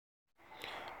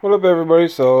What up, everybody?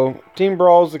 So, Team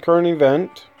Brawl is the current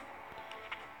event.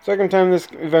 Second time this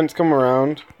event's come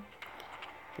around.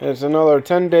 It's another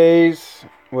 10 days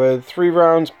with 3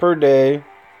 rounds per day.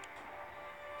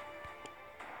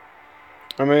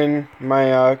 I'm in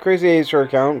my crazyacer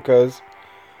account because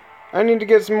I need to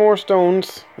get some more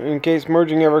stones in case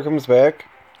merging ever comes back.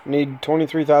 Need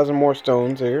 23,000 more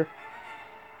stones here.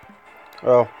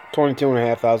 Well,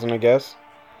 22,500, I guess.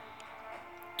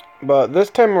 But this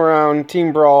time around,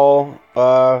 Team Brawl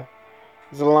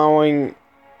is allowing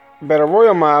Battle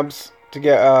Royale mobs to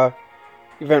get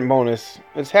event bonus.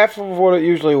 It's half of what it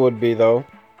usually would be, though.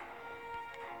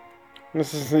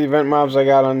 This is the event mobs I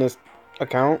got on this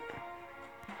account.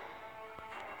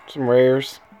 Some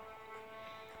rares.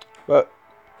 But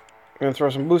I'm gonna throw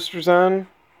some boosters on,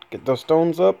 get those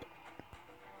stones up.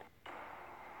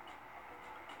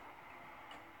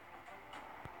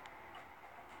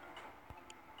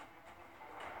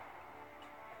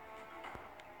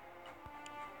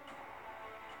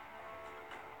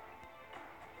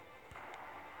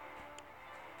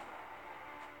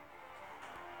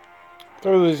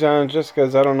 Throw these on just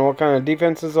because I don't know what kind of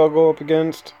defenses I'll go up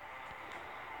against.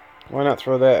 Why not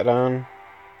throw that on?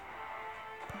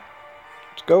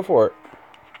 Let's go for it.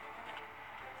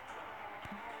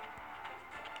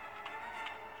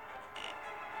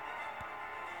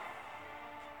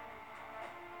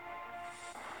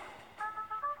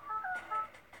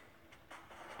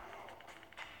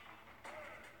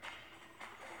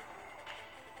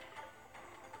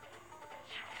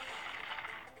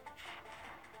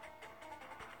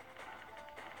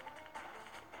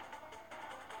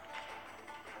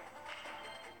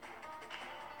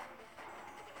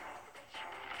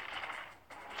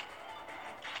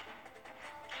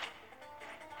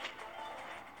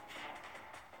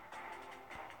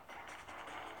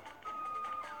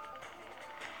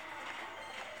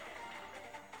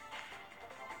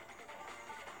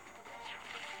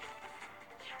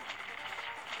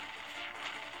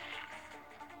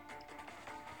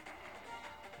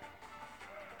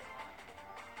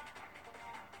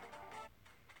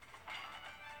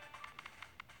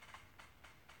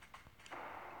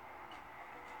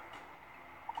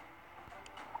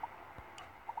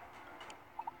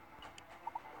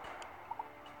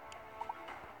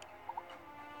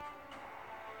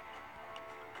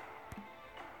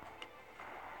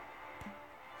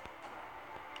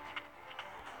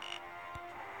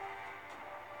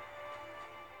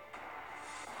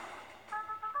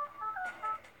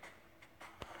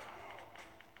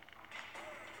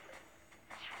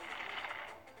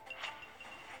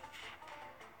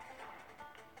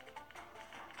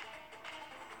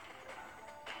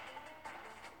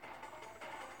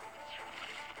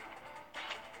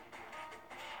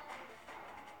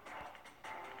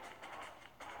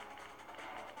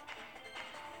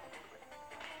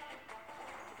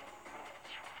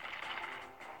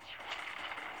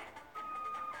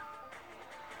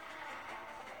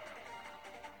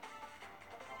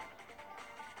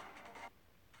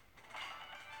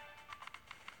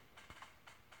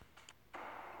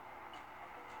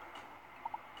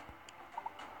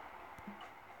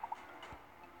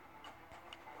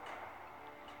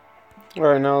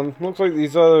 Alright, now looks like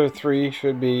these other 3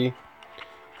 should be...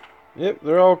 Yep,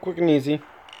 they're all quick and easy.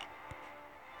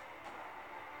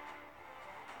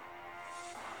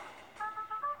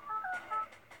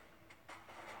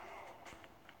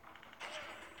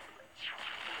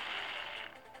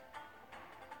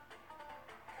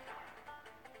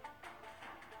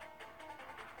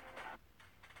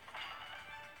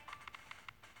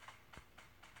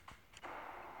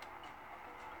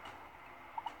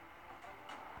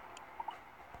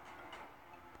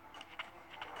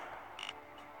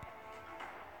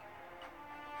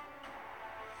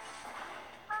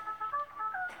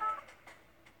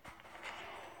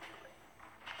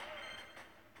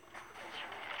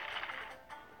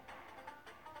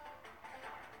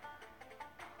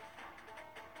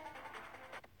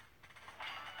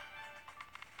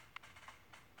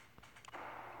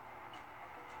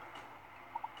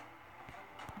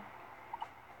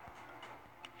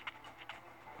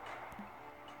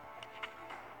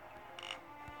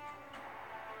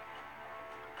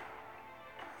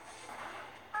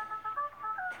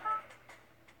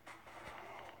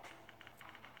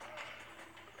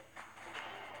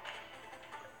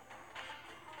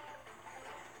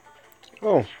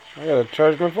 Oh, I gotta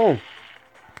charge my phone.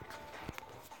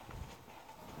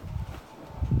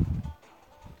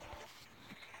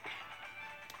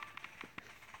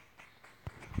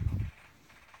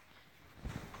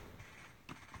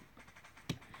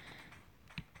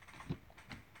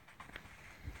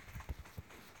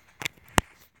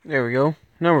 There we go.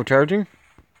 Now we're charging.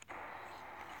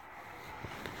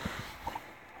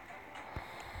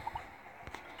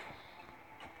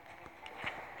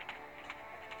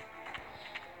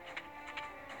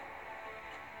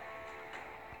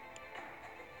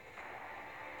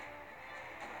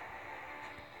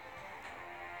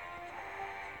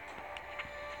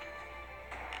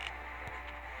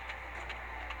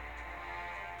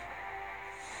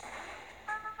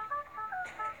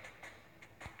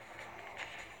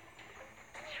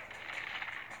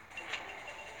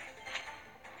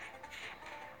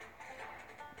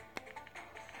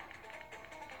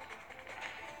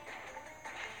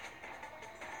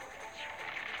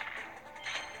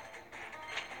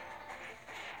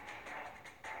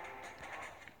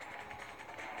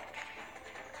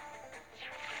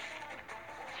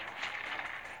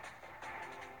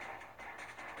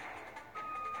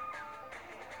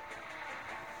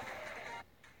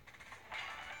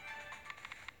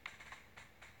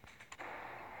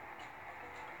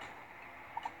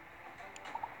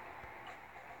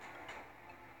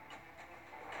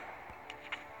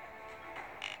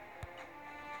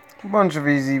 A bunch of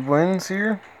easy wins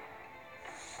here.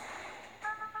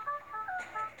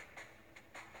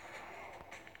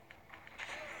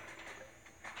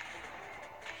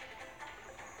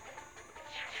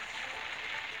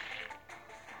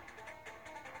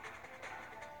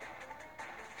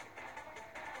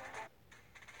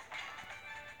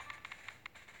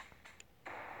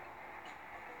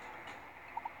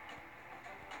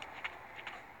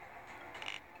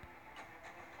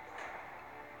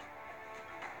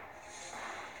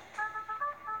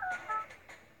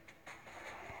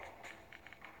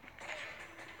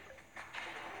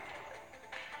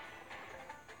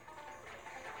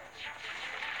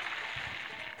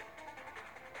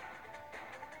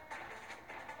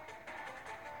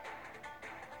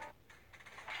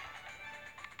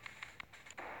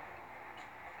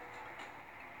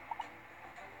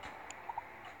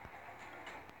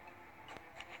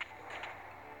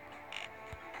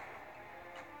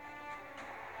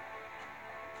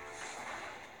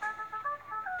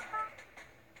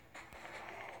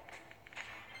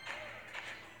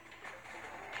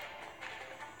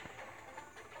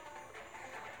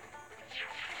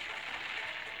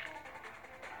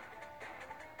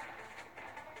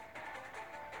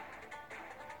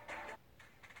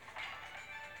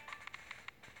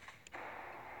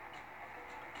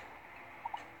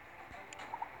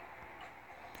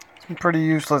 Some pretty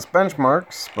useless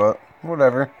benchmarks, but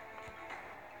whatever.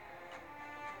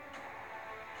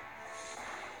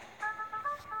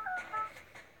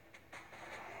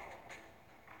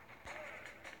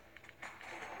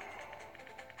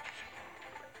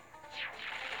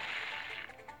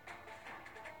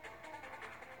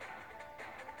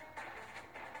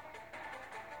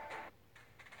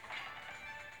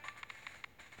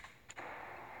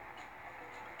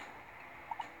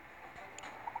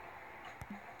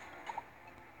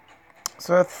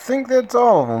 So I think that's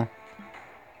all of them.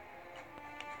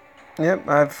 Yep,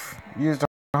 I've used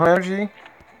 100 energy.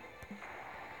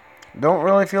 Don't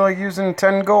really feel like using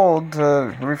 10 gold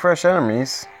to refresh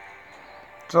enemies.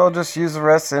 So I'll just use the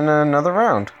rest in another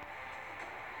round.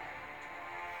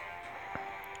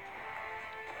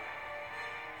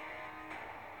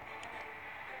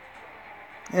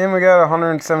 And we got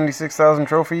 176,000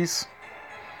 trophies.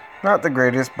 Not the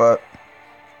greatest, but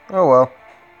oh well.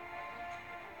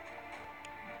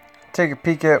 Take a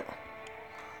peek at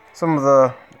some of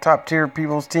the top tier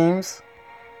people's teams.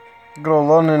 Good old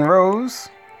London Rose.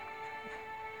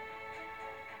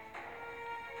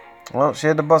 Well, she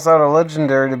had to bust out a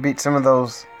legendary to beat some of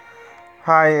those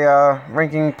high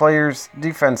ranking players'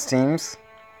 defense teams.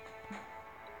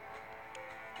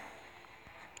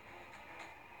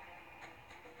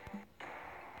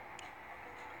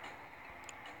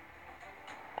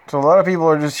 So a lot of people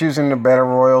are just using the Battle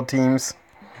Royale teams.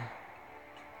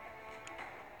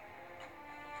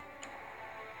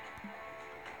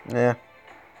 Yeah,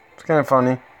 it's kind of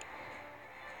funny.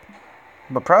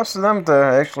 But props to them to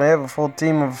actually have a full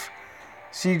team of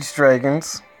Siege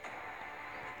Dragons.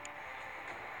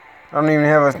 I don't even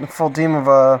have a full team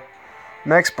of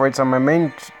Mexploits on my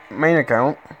main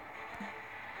account.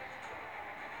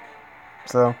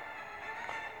 So,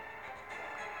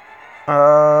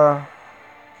 let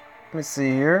me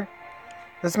see here.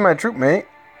 This is my troop mate.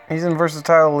 He's in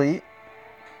Versatile Elite.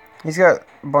 He's got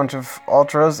a bunch of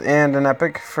ultras and an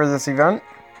epic for this event.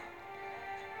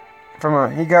 He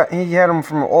had them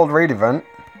from an old raid event.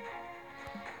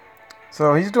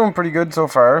 So he's doing pretty good so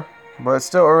far, but it's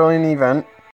still early in the event.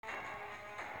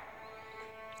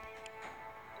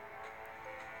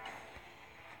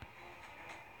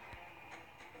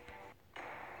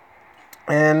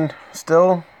 And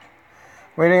still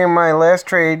waiting on my last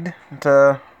trade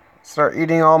to start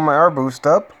eating all my R boost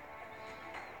up.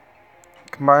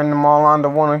 Combine them all onto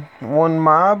one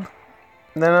mob.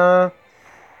 Then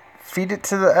feed it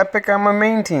to the epic on my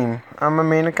main team, on my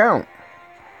main account.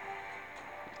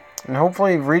 And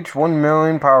hopefully reach 1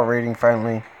 million power rating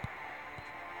finally.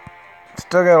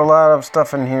 Still got a lot of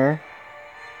stuff in here.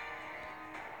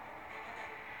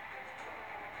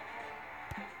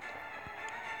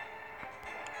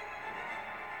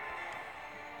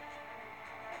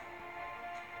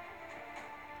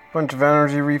 Bunch of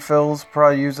energy refills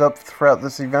probably use up throughout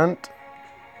this event.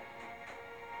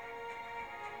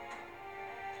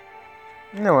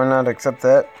 No, why not accept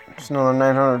that? Just another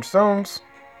 900 stones.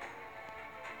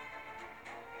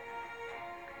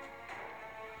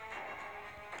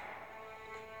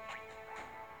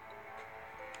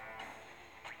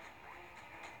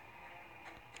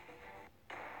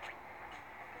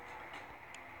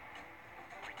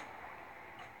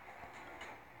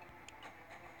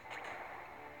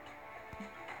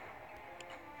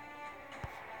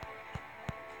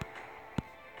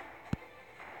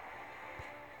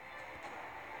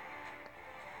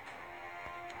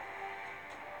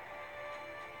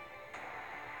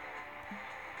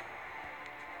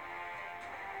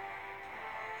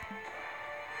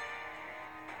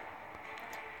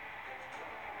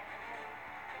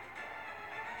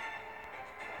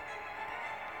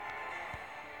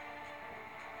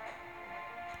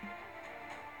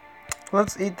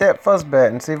 Let's eat that fuzzbat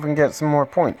and see if we can get some more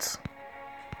points.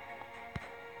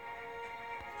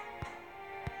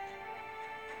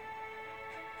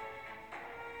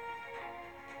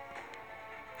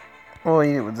 We'll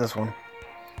eat it with this one.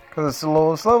 Because it's the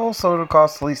lowest level, so it'll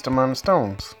cost the least amount of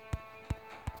stones.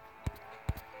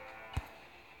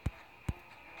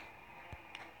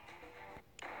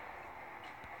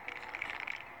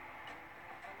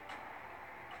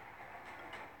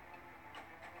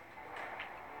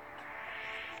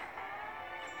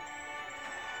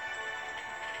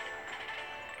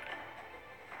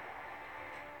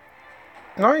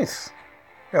 Nice.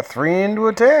 Got 3 into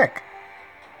attack.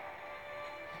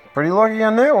 Pretty lucky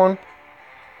on that one.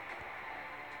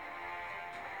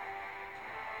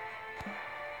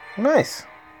 Nice.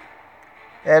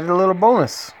 Added a little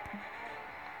bonus.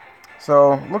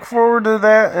 So, look forward to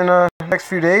that in the next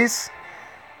few days.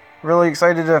 Really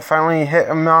excited to finally hit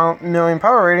a million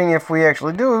power rating if we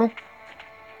actually do.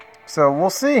 So,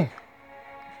 we'll see.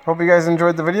 Hope you guys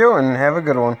enjoyed the video and have a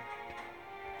good one.